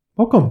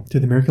Welcome to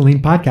the American Lean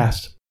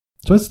Podcast.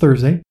 So it's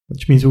Thursday,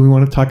 which means we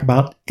want to talk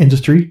about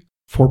Industry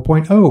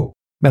 4.0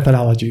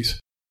 methodologies.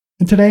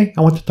 And today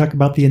I want to talk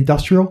about the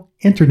Industrial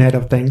Internet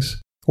of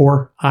Things,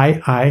 or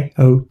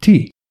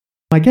IIoT.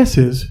 My guess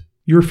is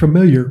you're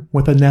familiar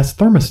with a Nest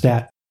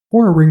thermostat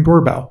or a Ring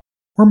doorbell,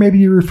 or maybe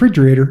your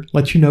refrigerator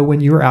lets you know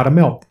when you're out of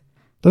milk.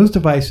 Those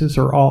devices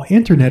are all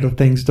Internet of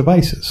Things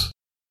devices.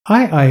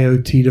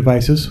 IIoT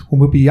devices will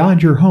move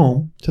beyond your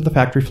home to the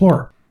factory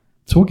floor.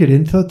 So we'll get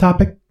into the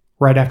topic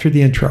right after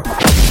the intro.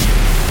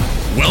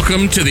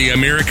 Welcome to the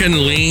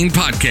American Lean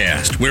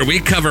Podcast, where we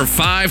cover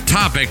 5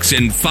 topics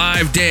in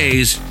 5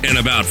 days in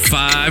about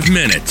 5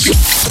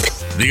 minutes.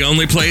 The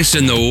only place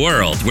in the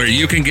world where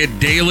you can get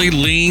daily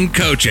lean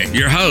coaching.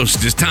 Your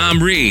host is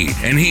Tom Reed,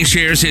 and he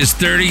shares his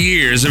 30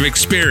 years of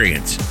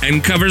experience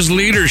and covers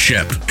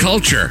leadership,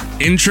 culture,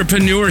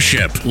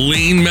 entrepreneurship,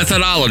 lean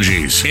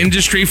methodologies,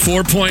 Industry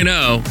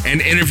 4.0, and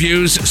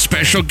interviews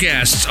special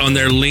guests on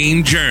their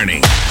lean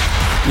journey.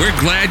 We're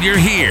glad you're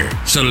here,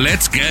 so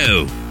let's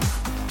go.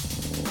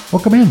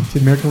 Welcome in to the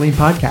American Lean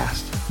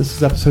Podcast. This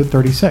is episode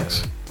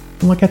 36.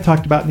 And like I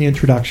talked about in the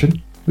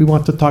introduction, we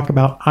want to talk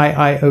about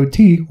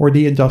IIoT, or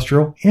the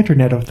Industrial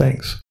Internet of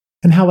Things,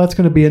 and how that's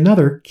going to be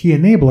another key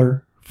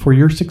enabler for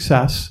your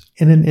success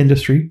in an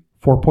Industry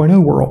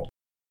 4.0 world.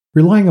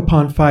 Relying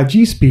upon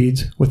 5G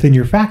speeds within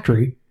your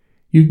factory,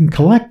 you can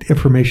collect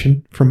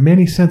information from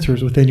many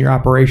sensors within your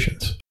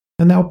operations,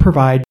 and that will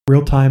provide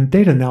real-time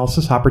data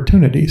analysis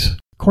opportunities.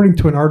 According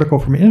to an article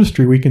from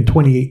Industry Week in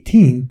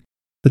 2018,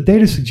 the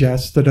data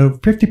suggests that over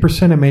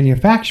 50% of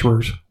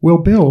manufacturers will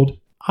build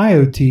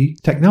IoT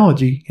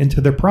technology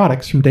into their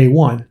products from day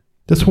one.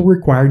 This will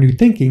require new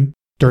thinking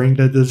during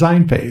the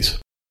design phase.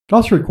 It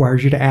also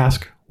requires you to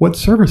ask what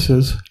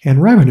services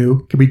and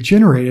revenue can be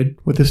generated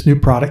with this new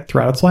product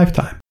throughout its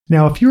lifetime.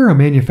 Now, if you're a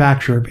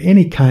manufacturer of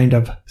any kind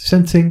of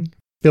sensing,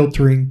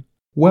 filtering,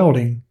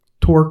 welding,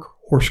 torque,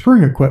 or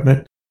screwing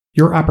equipment,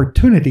 your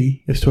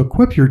opportunity is to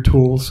equip your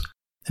tools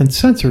and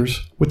sensors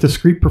with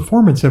discrete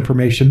performance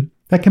information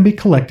that can be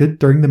collected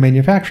during the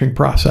manufacturing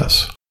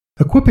process.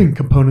 Equipping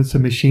components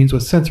and machines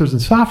with sensors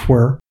and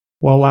software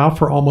will allow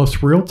for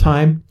almost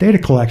real-time data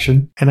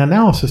collection and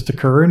analysis to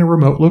occur in a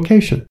remote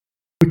location.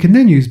 We can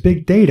then use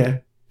big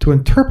data to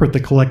interpret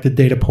the collected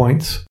data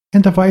points,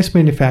 and device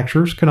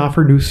manufacturers can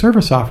offer new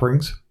service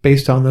offerings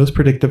based on those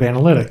predictive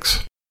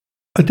analytics.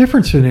 A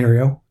different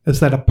scenario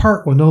is that a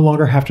part will no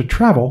longer have to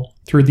travel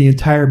through the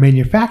entire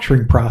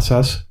manufacturing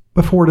process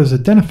before it is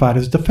identified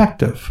as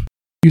defective.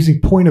 Using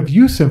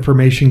point-of-use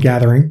information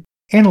gathering,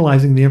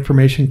 analyzing the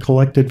information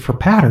collected for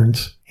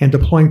patterns, and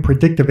deploying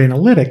predictive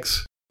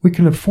analytics, we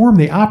can inform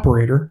the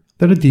operator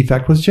that a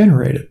defect was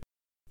generated.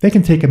 They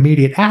can take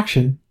immediate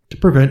action to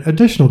prevent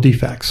additional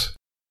defects.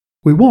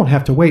 We won't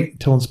have to wait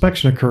until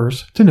inspection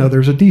occurs to know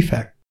there's a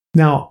defect.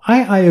 Now,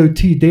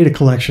 IIoT data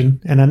collection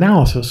and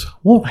analysis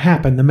won't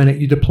happen the minute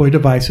you deploy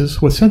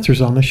devices with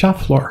sensors on the shop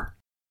floor.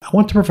 I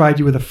want to provide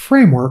you with a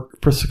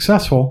framework for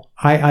successful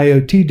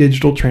IIoT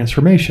digital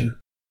transformation.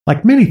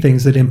 Like many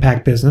things that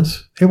impact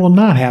business, it will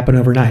not happen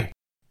overnight.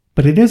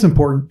 But it is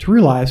important to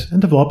realize and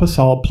develop a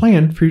solid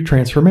plan for your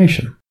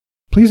transformation.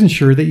 Please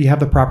ensure that you have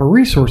the proper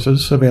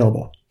resources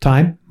available: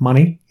 time,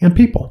 money, and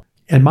people.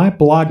 In my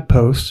blog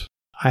posts,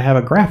 I have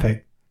a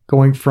graphic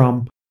going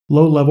from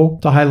low-level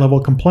to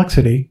high-level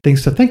complexity,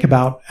 things to think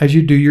about as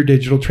you do your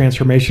digital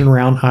transformation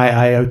around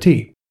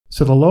IIoT.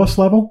 So the lowest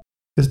level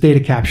is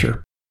data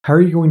capture. How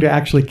are you going to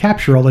actually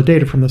capture all the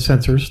data from the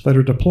sensors that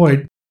are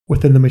deployed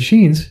within the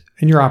machines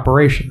in your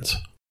operations?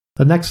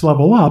 The next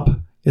level up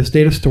is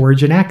data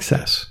storage and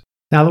access.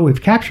 Now that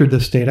we've captured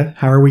this data,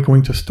 how are we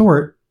going to store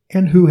it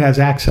and who has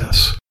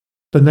access?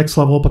 The next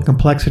level up of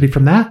complexity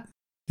from that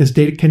is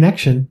data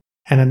connection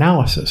and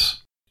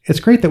analysis.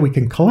 It's great that we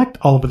can collect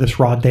all of this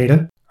raw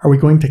data. Are we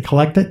going to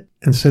collect it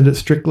and send it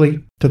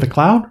strictly to the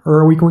cloud, or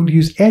are we going to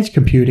use edge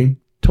computing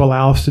to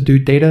allow us to do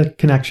data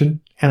connection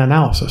and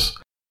analysis?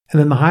 And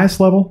then the highest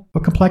level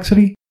of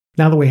complexity,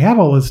 now that we have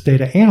all this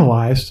data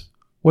analyzed,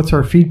 what's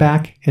our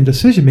feedback and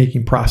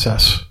decision-making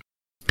process?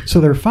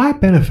 So there are 5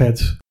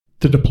 benefits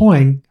to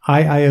deploying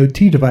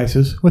IIoT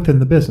devices within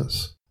the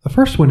business. The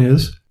first one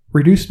is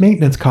reduced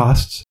maintenance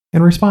costs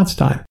and response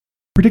time.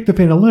 Predictive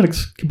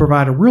analytics can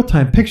provide a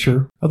real-time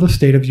picture of the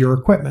state of your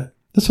equipment.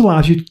 This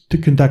allows you to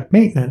conduct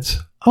maintenance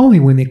only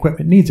when the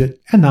equipment needs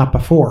it and not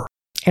before.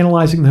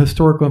 Analyzing the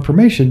historical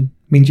information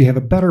means you have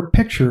a better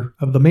picture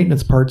of the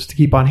maintenance parts to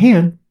keep on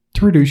hand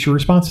to reduce your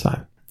response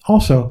time.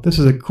 Also, this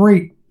is a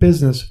great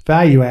business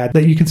value add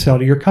that you can sell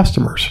to your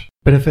customers.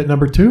 Benefit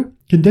number 2,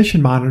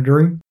 condition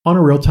monitoring on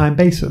a real-time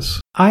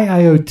basis.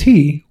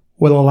 IIoT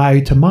will allow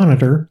you to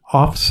monitor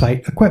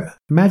off-site equipment.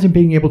 Imagine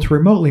being able to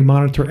remotely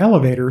monitor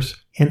elevators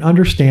and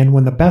understand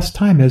when the best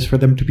time is for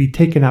them to be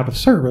taken out of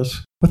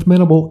service with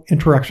minimal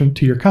interaction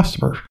to your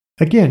customer.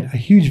 Again, a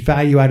huge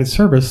value-added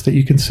service that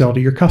you can sell to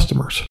your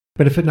customers.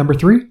 Benefit number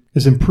 3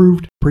 is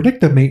improved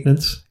predictive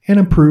maintenance and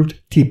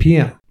improved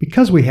TPM.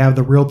 Because we have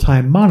the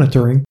real-time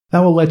monitoring, that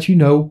will let you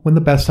know when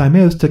the best time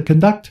is to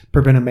conduct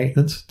preventive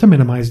maintenance to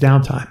minimize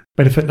downtime.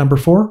 Benefit number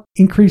 4,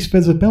 increased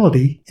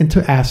visibility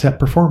into asset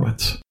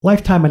performance.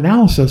 Lifetime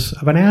analysis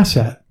of an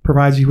asset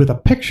provides you with a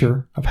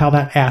picture of how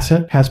that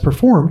asset has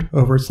performed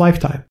over its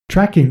lifetime.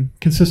 Tracking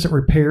consistent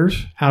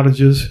repairs,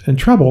 outages, and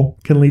trouble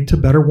can lead to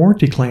better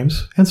warranty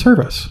claims and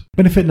service.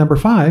 Benefit number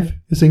 5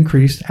 is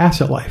increased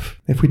asset life.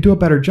 If we do a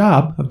better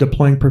job of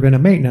deploying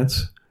preventive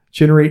maintenance,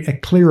 generate a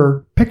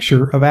clearer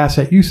picture of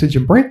asset usage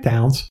and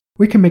breakdowns,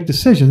 we can make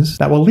decisions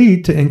that will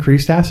lead to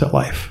increased asset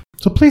life.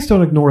 So please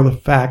don't ignore the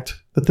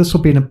fact that this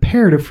will be an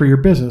imperative for your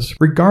business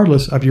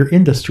regardless of your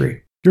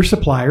industry. Your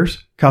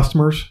suppliers,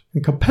 customers,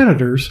 and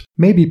competitors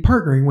may be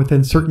partnering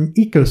within certain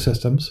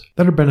ecosystems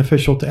that are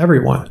beneficial to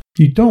everyone.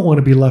 You don't want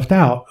to be left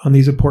out on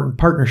these important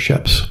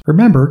partnerships.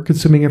 Remember,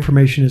 consuming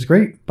information is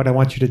great, but I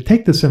want you to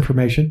take this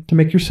information to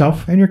make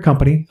yourself and your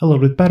company a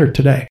little bit better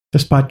today.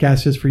 This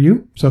podcast is for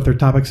you, so if there are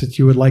topics that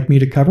you would like me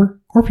to cover,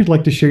 or if you'd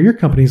like to share your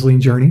company's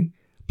lean journey,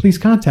 please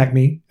contact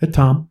me at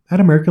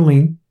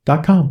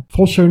tom@americanlean.com.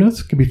 Full show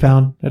notes can be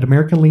found at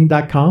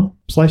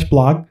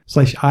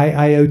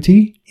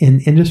americanlean.com/blog/IIoT in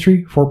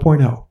Industry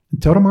 4.0.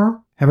 Until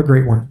tomorrow, have a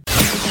great one.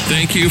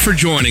 Thank you for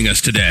joining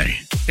us today.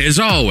 As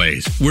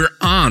always, we're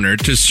honored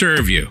to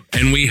serve you,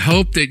 and we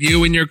hope that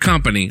you and your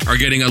company are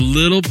getting a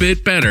little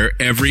bit better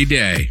every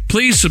day.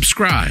 Please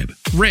subscribe,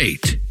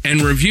 rate,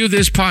 and review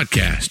this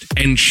podcast,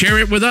 and share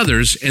it with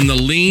others in the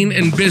lean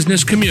and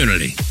business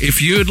community.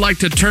 If you'd like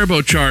to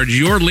turbocharge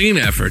your lean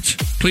efforts,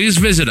 please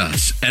visit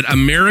us at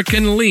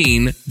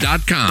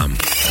AmericanLean.com.